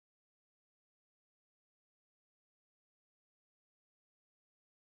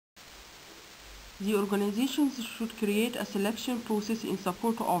The organizations should create a selection process in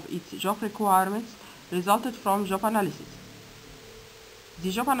support of its job requirements resulted from job analysis.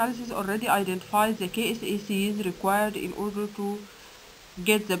 The job analysis already identifies the KSACs required in order to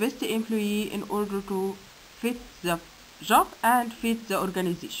get the best employee in order to fit the job and fit the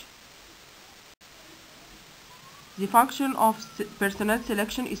organization. The function of personnel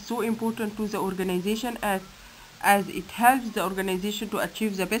selection is so important to the organization as it helps the organization to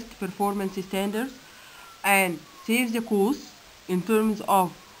achieve the best performance standards and save the costs in terms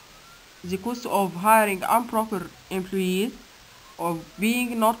of the cost of hiring improper employees, of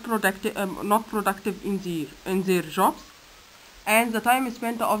being not productive in their jobs, and the time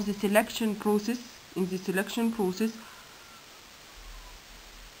spent of the selection process in the selection process.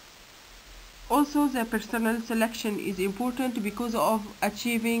 Also, the personnel selection is important because of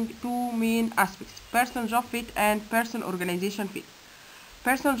achieving two main aspects: person job fit and person organization fit.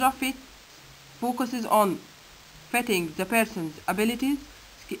 Person job fit focuses on fitting the person's abilities,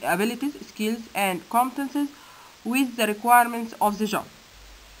 skills, and competences with the requirements of the job.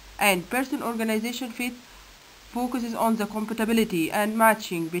 And person organization fit focuses on the compatibility and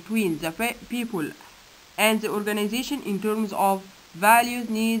matching between the people and the organization in terms of values,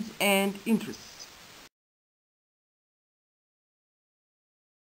 needs, and interests.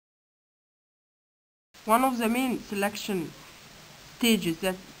 One of the main selection stages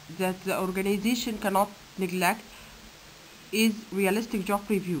that the organization cannot neglect is realistic job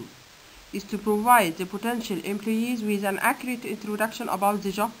review, is to provide the potential employees with an accurate introduction about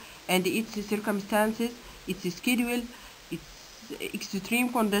the job and its circumstances, its schedule, its extreme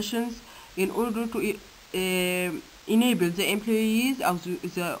conditions in order to enable the employees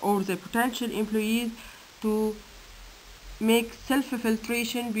or the potential employees to make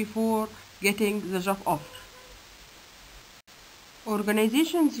self-filtration before getting the job offer.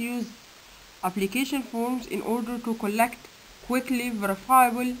 Organizations use application forms in order to collect quickly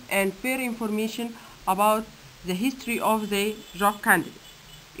verifiable and fair information about the history of the job candidate.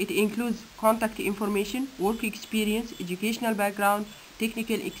 It includes contact information, work experience, educational background,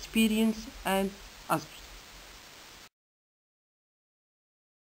 technical experience, and others.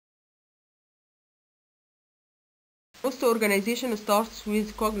 Most organization starts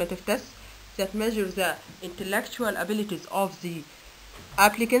with cognitive tests that measure the intellectual abilities of the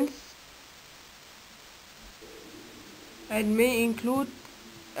applicants and may include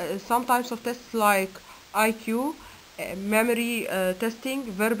some types of tests like IQ, memory testing,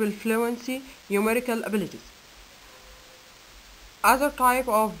 verbal fluency, numerical abilities. Other type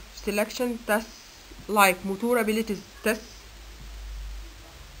of selection tests like motor abilities tests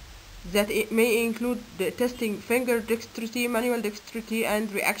that it may include the testing finger dexterity, manual dexterity,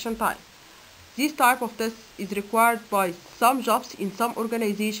 and reaction time. This type of test is required by some jobs in some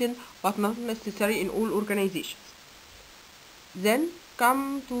organizations but not necessary in all organizations. Then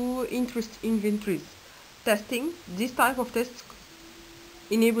come to interest inventories testing. This type of test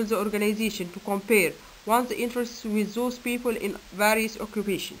enables the organization to compare one's interests with those people in various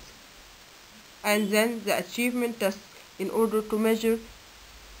occupations. And then the achievement test in order to measure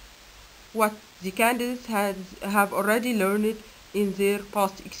what the candidates have already learned in their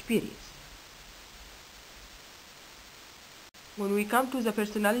past experience. When we come to the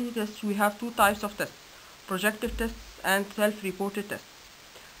personality tests, we have two types of tests: projective tests and self-reported tests.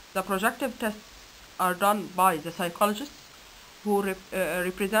 The projective tests are done by the psychologists who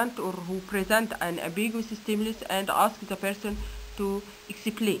represent or who present an ambiguous stimulus and ask the person to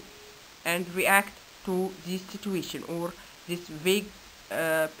explain and react to this situation or this vague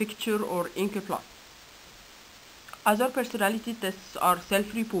picture or ink plot. Other personality tests are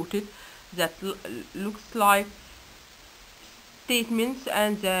self-reported that looks like statements,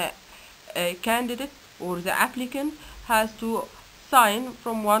 and the candidate or the applicant has to sign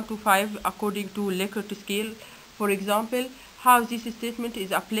from 1 to 5 according to Likert scale. For example, how this statement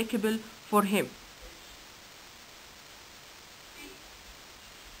is applicable for him.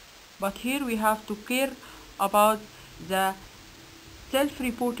 But here we have to care about the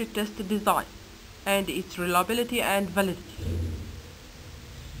self-reported test design and its reliability and validity.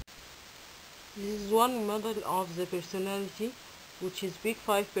 This is one model of the personality, which is Big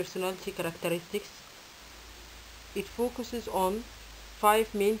 5 personality characteristics. It focuses on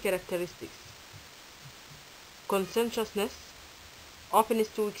 5 main characteristics: conscientiousness, openness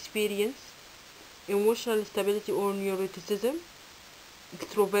to experience, emotional stability or neuroticism,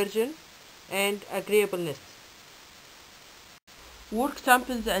 extroversion, and agreeableness. Work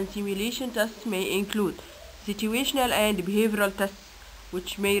samples and simulation tests may include situational and behavioral tests,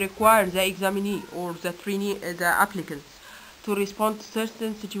 which may require the examinee or the applicants to respond to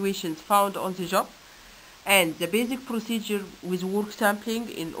certain situations found on the job, and the basic procedure with work sampling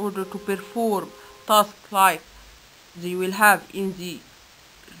in order to perform tasks like they will have in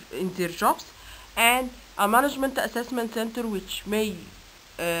their jobs, and a management assessment center which may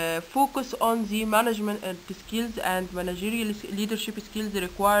focus on the management skills and managerial leadership skills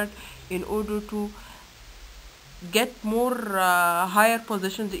required in order to get more higher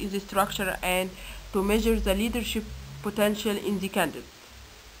positions in the structure and to measure the leadership potential in the candidate.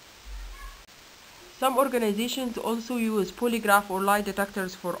 Some organizations also use polygraph or lie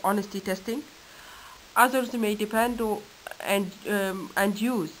detectors for honesty testing. Others may depend and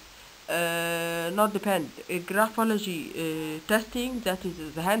use not depend graphology testing, that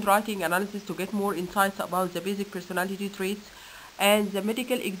is the handwriting analysis to get more insights about the basic personality traits, and the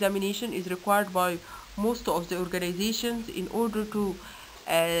medical examination is required by most of the organizations in order to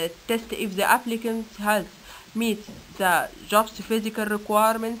test if the applicant's health meets the job's physical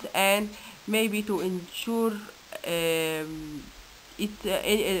requirements, and maybe to ensure there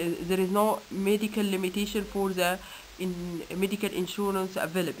is no medical limitation for the medical insurance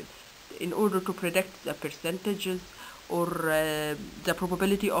available in order to predict the percentages or the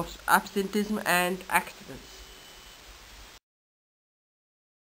probability of absenteeism and accidents.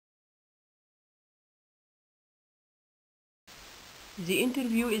 The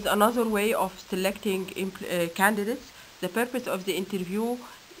interview is another way of selecting candidates. The purpose of the interview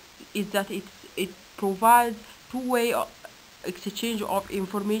is that it provides two-way exchange of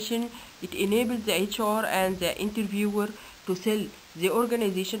information. It enables the HR and the interviewer to sell the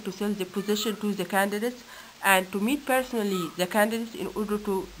organization, to sell the position to the candidates, and to meet personally the candidates in order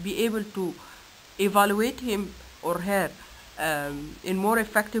to be able to evaluate him or her in more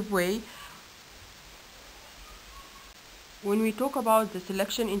effective way. When we talk about the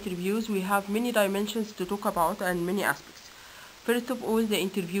selection interviews, we have many dimensions to talk about and many aspects. First of all, the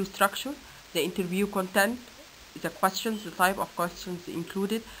interview structure, the interview content, the questions, the type of questions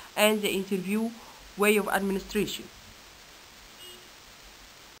included, and the interview way of administration.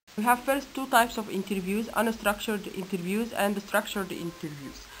 We have first two types of interviews, unstructured interviews and structured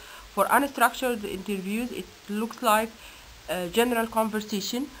interviews. For unstructured interviews, it looks like a general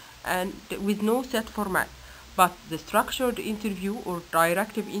conversation and with no set format. But the structured interview or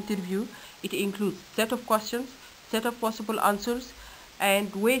directive interview, it includes set of questions, set of possible answers,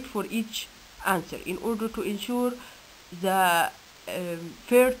 and wait for each answer in order to ensure the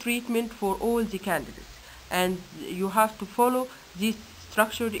fair treatment for all the candidates. And you have to follow this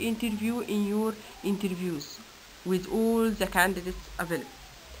structured interview in your interviews with all the candidates available.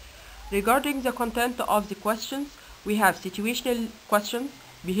 Regarding the content of the questions, we have situational questions,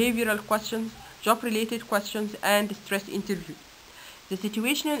 behavioral questions, job-related questions, and stress interview. The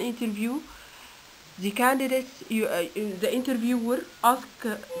situational interview, the candidates, the interviewer asks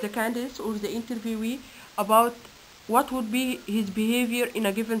the candidates or the interviewee about what would be his behavior in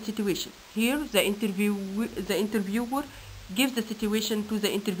a given situation. Here, the interviewer gives the situation to the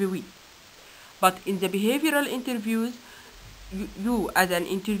interviewee. But in the behavioral interviews, you as an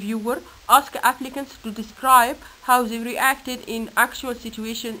interviewer ask applicants to describe how they reacted in actual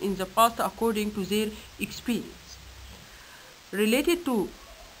situations in the past according to their experience. Related to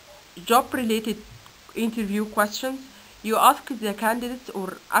job-related interview questions, you ask the candidates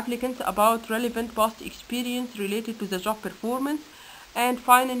or applicants about relevant past experience related to the job performance. And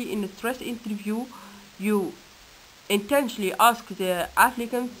finally, in the stress interview, you intentionally ask the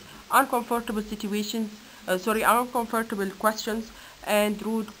applicants uncomfortable questions and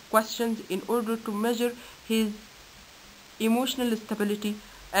rude questions in order to measure his emotional stability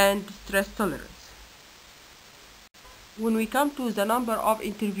and stress tolerance. When we come to the number of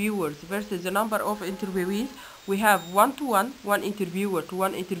interviewers versus the number of interviewees, we have 1-to-1, one interviewer to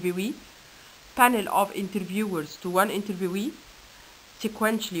one interviewee, panel of interviewers to one interviewee,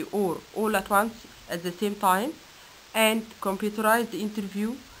 sequentially or all at once at the same time, and computerized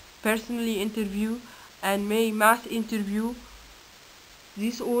interview, personally interview, and mass interview.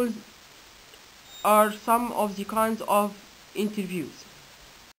 These all are some of the kinds of interviews.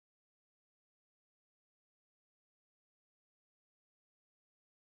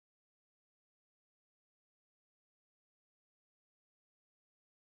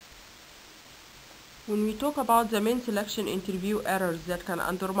 When we talk about the main selection interview errors that can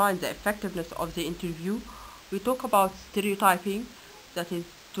undermine the effectiveness of the interview, we talk about stereotyping, that is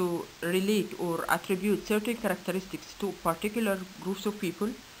to relate or attribute certain characteristics to particular groups of people.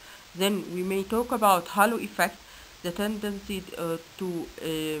 Then we may talk about halo effect, the tendency to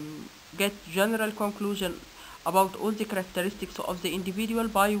get general conclusion about all the characteristics of the individual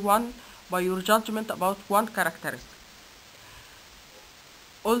by your judgment about one characteristic.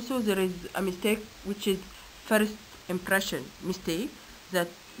 Also, there is a mistake which is first impression mistake, that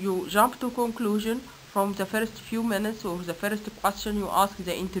you jump to conclusion from the first few minutes or the first question you ask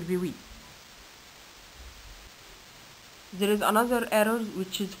the interviewee. There is another error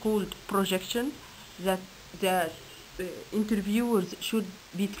which is called projection, that the interviewers should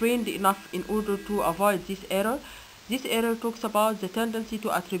be trained enough in order to avoid this error. This error talks about the tendency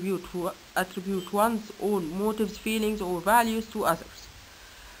to attribute one's own motives, feelings, or values to others.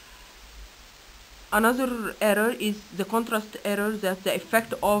 Another error is the contrast error, that the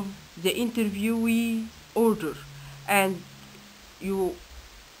effect of the interviewee order, and you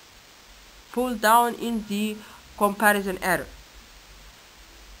fall down in the comparison error.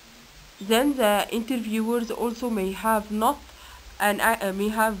 Then the interviewers also may not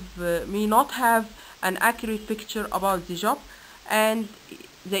have an accurate picture about the job, and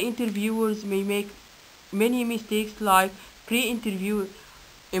the interviewers may make many mistakes like pre-interview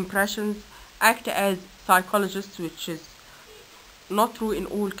impressions, act as psychologists, which is not true in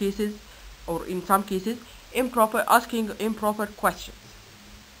all cases, or in some cases, asking improper questions.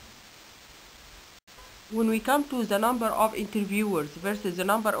 When we come to the number of interviewers versus the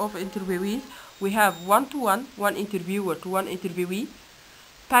number of interviewees, we have 1-to-1, one interviewer to one interviewee,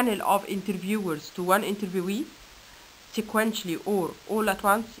 panel of interviewers to one interviewee, sequentially or all at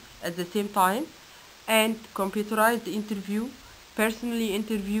once at the same time, and computerized interview, personally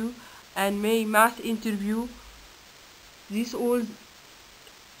interview, and mass interview. These all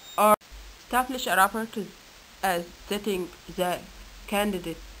are establish a rapport as setting the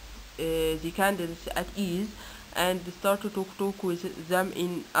candidates at ease, and start to talk with them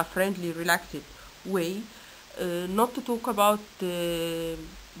in a friendly, relaxed way, not to talk about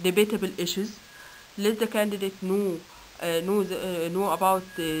debatable issues. Let the candidate know about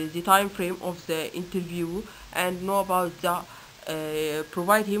the time frame of the interview, and know about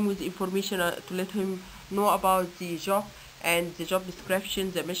provide him with information to let him know about the job and the job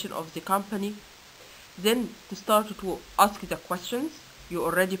description, the mission of the company. Then to start to ask the questions you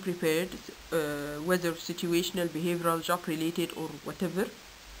already prepared, whether situational, behavioral, job related, or whatever.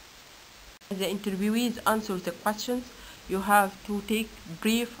 As the interviewees answer the questions, you have to take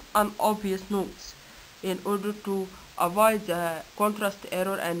brief and obvious notes in order to avoid the contrast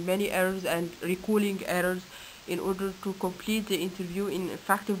error and many errors and recalling errors. In order to complete the interview in an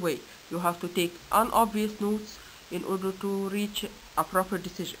effective way, you have to take unobvious notes in order to reach a proper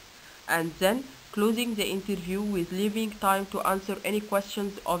decision, and then closing the interview with leaving time to answer any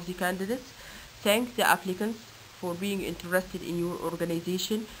questions of the candidates. Thank the applicants for being interested in your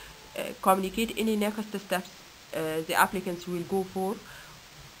organization. Communicate any next steps the applicants will go for,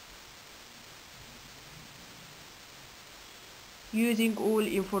 using all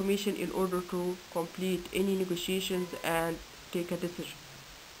information in order to complete any negotiations and take a decision.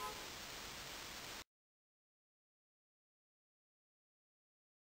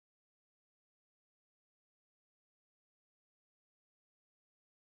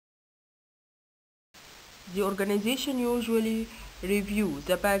 The organization usually review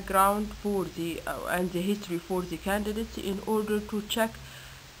the background for and the history for the candidates in order to check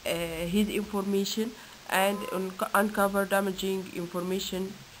his information and uncover damaging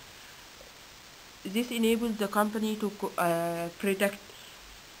information. This enables the company to protect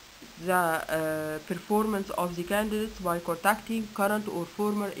the performance of the candidates by contacting current or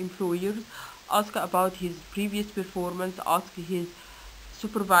former employers, ask about his previous performance, ask his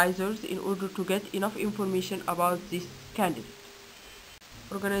supervisors in order to get enough information about this candidate.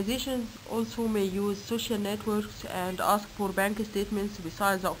 Organizations also may use social networks and ask for bank statements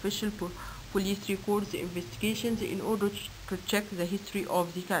besides the official police records investigations in order to check the history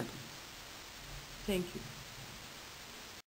of the candidate. Thank you.